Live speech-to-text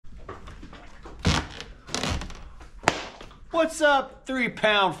What's up,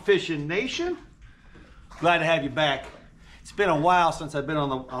 3-Pound Fishing Nation? Glad to have you back. It's been a while since I've been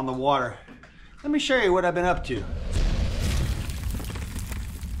on the water. Let me show you what I've been up to.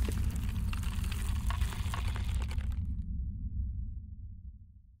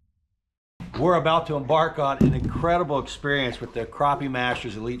 We're about to embark on an incredible experience with the Crappie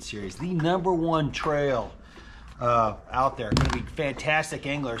Masters Elite Series, the #1 trail out there. Going to be fantastic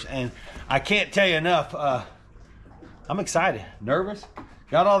anglers, and I can't tell you enough. I'm excited, nervous,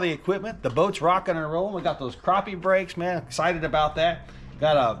 got all the equipment, the boat's rocking and rolling. We got those crappie brakes, man, excited about that.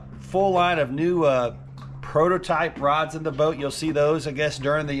 Got a full line of new prototype rods in the boat. You'll see those, I guess,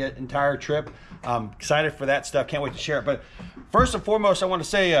 during the entire trip. Excited for that stuff, can't wait to share it. But first and foremost, I want to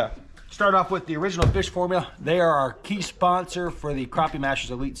say, start off with the Original Fish Formula. They are our key sponsor for the Crappie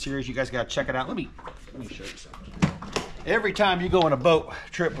Masters Elite Series. You guys got to check it out. Let me show you something. Every time you go on a boat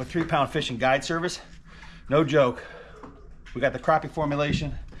trip with 3-Pound Fishing Guide Service, no joke, we got the crappie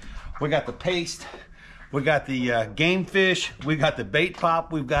formulation, we got the paste, we got the game fish, we got the bait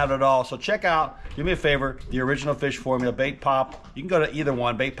pop, we've got it all. So check out, do me a favor, the Original Fish Formula, bait pop. You can go to either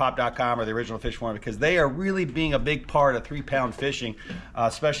one, baitpop.com or the Original Fish Formula, because they are really being a big part of 3-Pound fishing,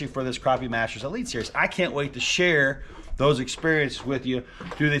 especially for this Crappie Masters Elite Series. I can't wait to share those experiences with you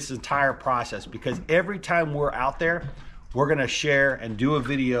through this entire process, because every time we're out there, we're gonna share and do a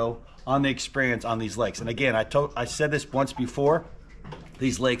video on the experience on these lakes. And again, I said this once before,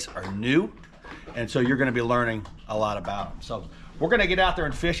 these lakes are new, and so you're gonna be learning a lot about them. So we're gonna get out there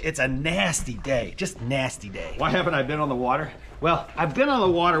and fish. It's a nasty day, just nasty day. Why haven't I been on the water? Well, I've been on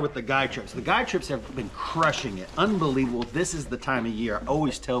the water with the guide trips. The guide trips have been crushing it. Unbelievable. This is the time of year. I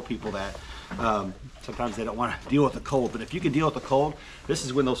always tell people that. Sometimes they don't want to deal with the cold, but if you can deal with the cold, this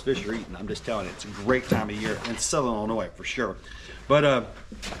is when those fish are eating. I'm just telling you, it's a great time of year in Southern Illinois for sure. But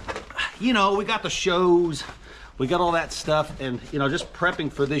you know, we got the shows, we got all that stuff, and you know, just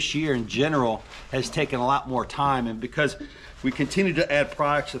prepping for this year in general has taken a lot more time. And because we continue to add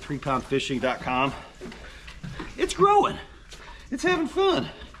products to 3poundfishing.com, it's growing, it's having fun.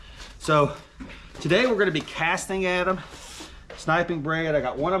 So today we're going to be casting at them, sniping braid. I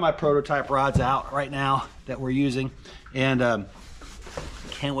got one of my prototype rods out right now that we're using, and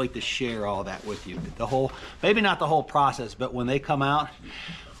can't wait to share all that with you. The whole, maybe not the whole process, but when they come out,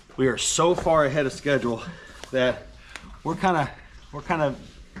 we are so far ahead of schedule that we're kind of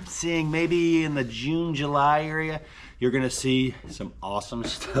seeing maybe in the June, July area, you're gonna see some awesome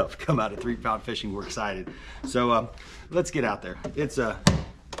stuff come out of 3-Pound Fishing. We're excited. So let's get out there. It's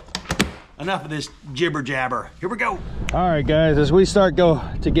enough of this jibber jabber. Here we go. All right, guys, as we start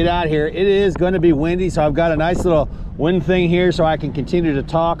to get out here, it is going to be windy, so I've got a nice little wind thing here so I can continue to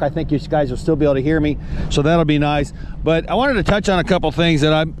talk. I think you guys will still be able to hear me, so that'll be nice. But I wanted to touch on a couple things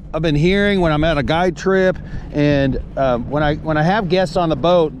that I've been hearing when I'm at a guide trip, and when I have guests on the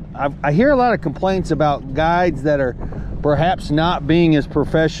boat, I hear a lot of complaints about guides that are perhaps not being as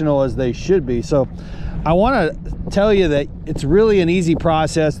professional as they should be. So I want to tell you that it's really an easy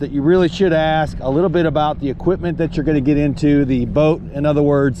process, that you really should ask a little bit about the equipment that you're going to get into, the boat, in other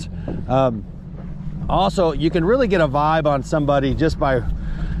words. Also, you can really get a vibe on somebody just by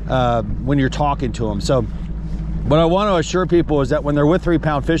when you're talking to them. So what I want to assure people is that when they're with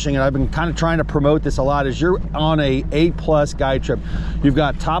 3-Pound Fishing, and I've been kind of trying to promote this a lot, is you're on a A+ guide trip. You've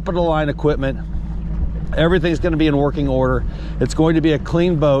got top of the line equipment. Everything's going to be in working order. It's going to be a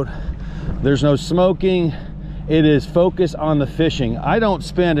clean boat. There's no smoking. It is focused on the fishing. I don't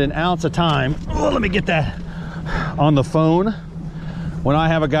spend an ounce of time, let me get that, on the phone when I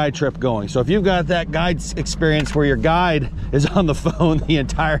have a guide trip going. So if you've got that guide experience where your guide is on the phone the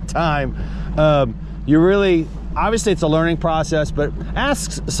entire time, you really, obviously it's a learning process, but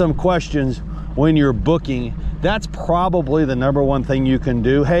ask some questions when you're booking. That's probably the #1 thing you can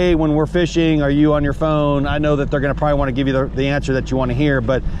do. Hey, when we're fishing, are you on your phone? I know that they're gonna probably wanna give you the answer that you wanna hear,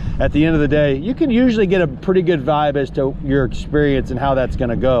 but at the end of the day, you can usually get a pretty good vibe as to your experience and how that's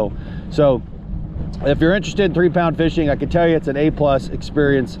gonna go. So if you're interested in 3-Pound Fishing, I can tell you it's an A+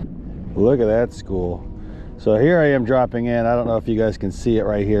 experience. Look at that school. So here I am dropping in. I don't know if you guys can see it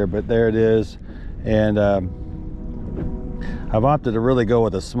right here, but there it is. And I've opted to really go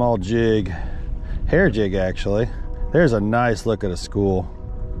with a small jig, hair jig actually. There's a nice look at a school.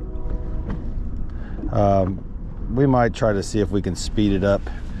 We might try to see if we can speed it up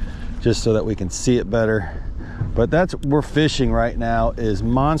just so that we can see it better. But that's what we're fishing right now, is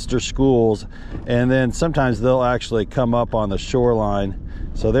monster schools, and then sometimes they'll actually come up on the shoreline.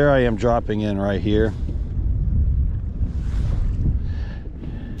 So there I am dropping in right here.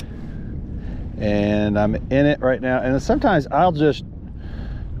 And I'm in it right now, and sometimes I'll just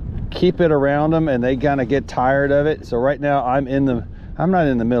keep it around them and they kind of get tired of it. So right now I'm not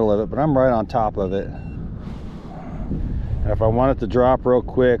in the middle of it, but I'm right on top of it. And if I want it to drop real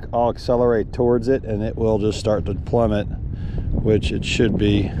quick, I'll accelerate towards it and it will just start to plummet, which it should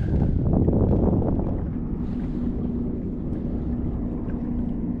be.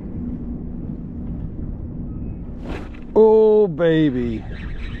 Oh baby,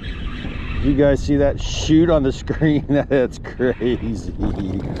 you guys see that shoot on the screen? That's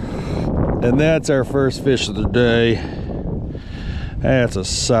crazy. And that's our first fish of the day. That's a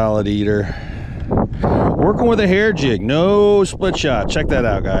solid eater. Working with a hair jig, no split shot. Check that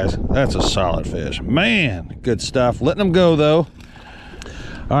out, guys. That's a solid fish, man. Good stuff. Letting them go though.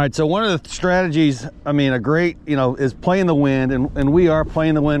 All right, so one of the strategies, I mean, a great, is playing the wind, and we are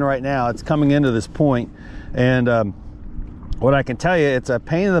playing the wind right now. It's coming into this point, and what I can tell you, it's a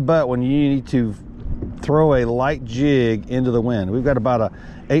pain in the butt when you need to throw a light jig into the wind. We've got about a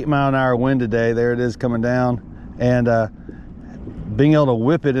 8-mile-an-hour wind today. There it is coming down, and being able to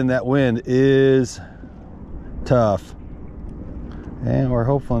whip it in that wind is tough. And we're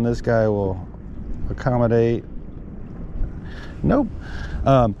hoping this guy will accommodate. Nope.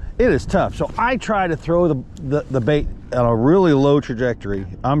 It is tough. So I try to throw the bait on a really low trajectory.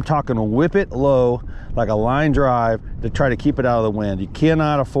 I'm talking whip it low, like a line drive, to try to keep it out of the wind. You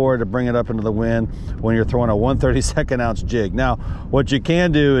cannot afford to bring it up into the wind when you're throwing a 1/32 ounce jig. Now, what you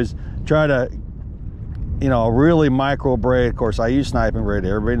can do is try to, really micro braid. Of course, I use sniping braid.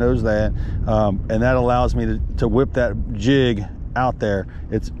 Everybody knows that. And that allows me to whip that jig out there.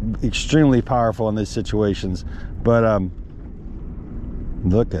 It's extremely powerful in these situations. But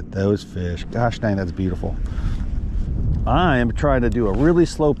look at those fish. Gosh dang, that's beautiful. I am trying to do a really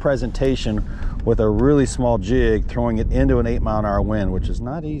slow presentation with a really small jig, throwing it into an 8-mile-an-hour wind, which is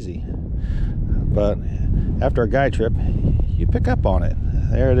not easy. But after a guide trip, you pick up on it.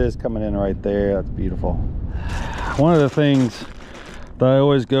 There it is coming in right there. That's beautiful. One of the things that I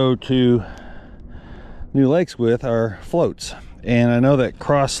always go to new lakes with are floats. And I know that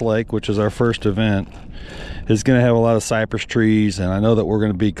Cross Lake, which is our first event, is going to have a lot of cypress trees. And I know that we're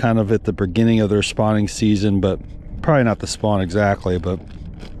going to be kind of at the beginning of their spawning season, but probably not the spawn exactly, but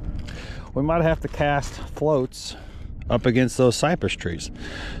we might have to cast floats up against those cypress trees.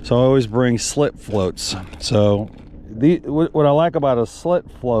 So I always bring slit floats. So what I like about a slit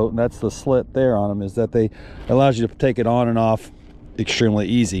float, and that's the slit there on them, is that they allows you to take it on and off extremely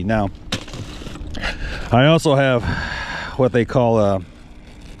easy. Now, I also have what they call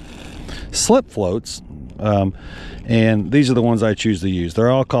slip floats, and these are the ones I choose to use. They're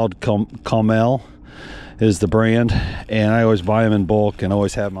all called Comel is the brand, and I always buy them in bulk and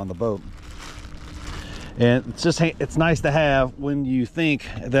always have them on the boat. And it's nice to have when you think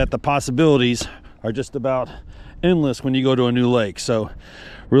that the possibilities are just about endless when you go to a new lake. So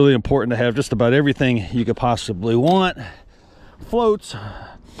really important to have just about everything you could possibly want. Floats,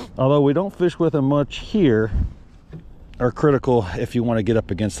 although we don't fish with them much here, are critical if you want to get up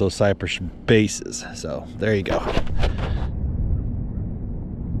against those cypress bases. So there you go.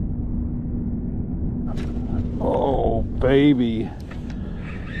 Oh baby.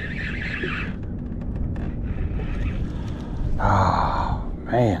 Oh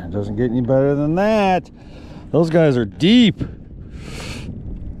man, it doesn't get any better than that. Those guys are deep.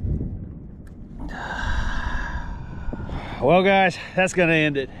 Well guys, that's gonna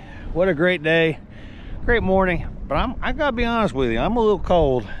end it. What a great day, great morning. But I gotta be honest with you, I'm a little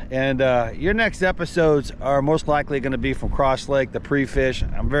cold, and your next episodes are most likely going to be from Cross Lake, the pre-fish.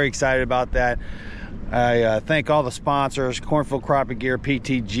 I'm very excited about that. I thank all the sponsors, Cornfield Crappie Gear,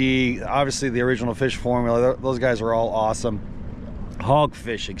 PTG, obviously the Original Fish Formula. Those guys are all awesome. Hog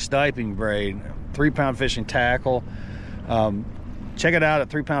fishing, sniping braid, 3-pound fishing tackle. Check it out at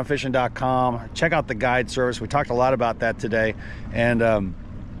 3poundfishing.com. Check out the guide service. We talked a lot about that today, and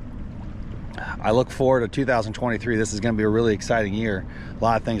I look forward to 2023. This is going to be a really exciting year. A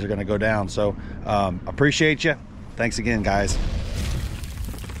lot of things are going to go down. So appreciate you. Thanks again, guys.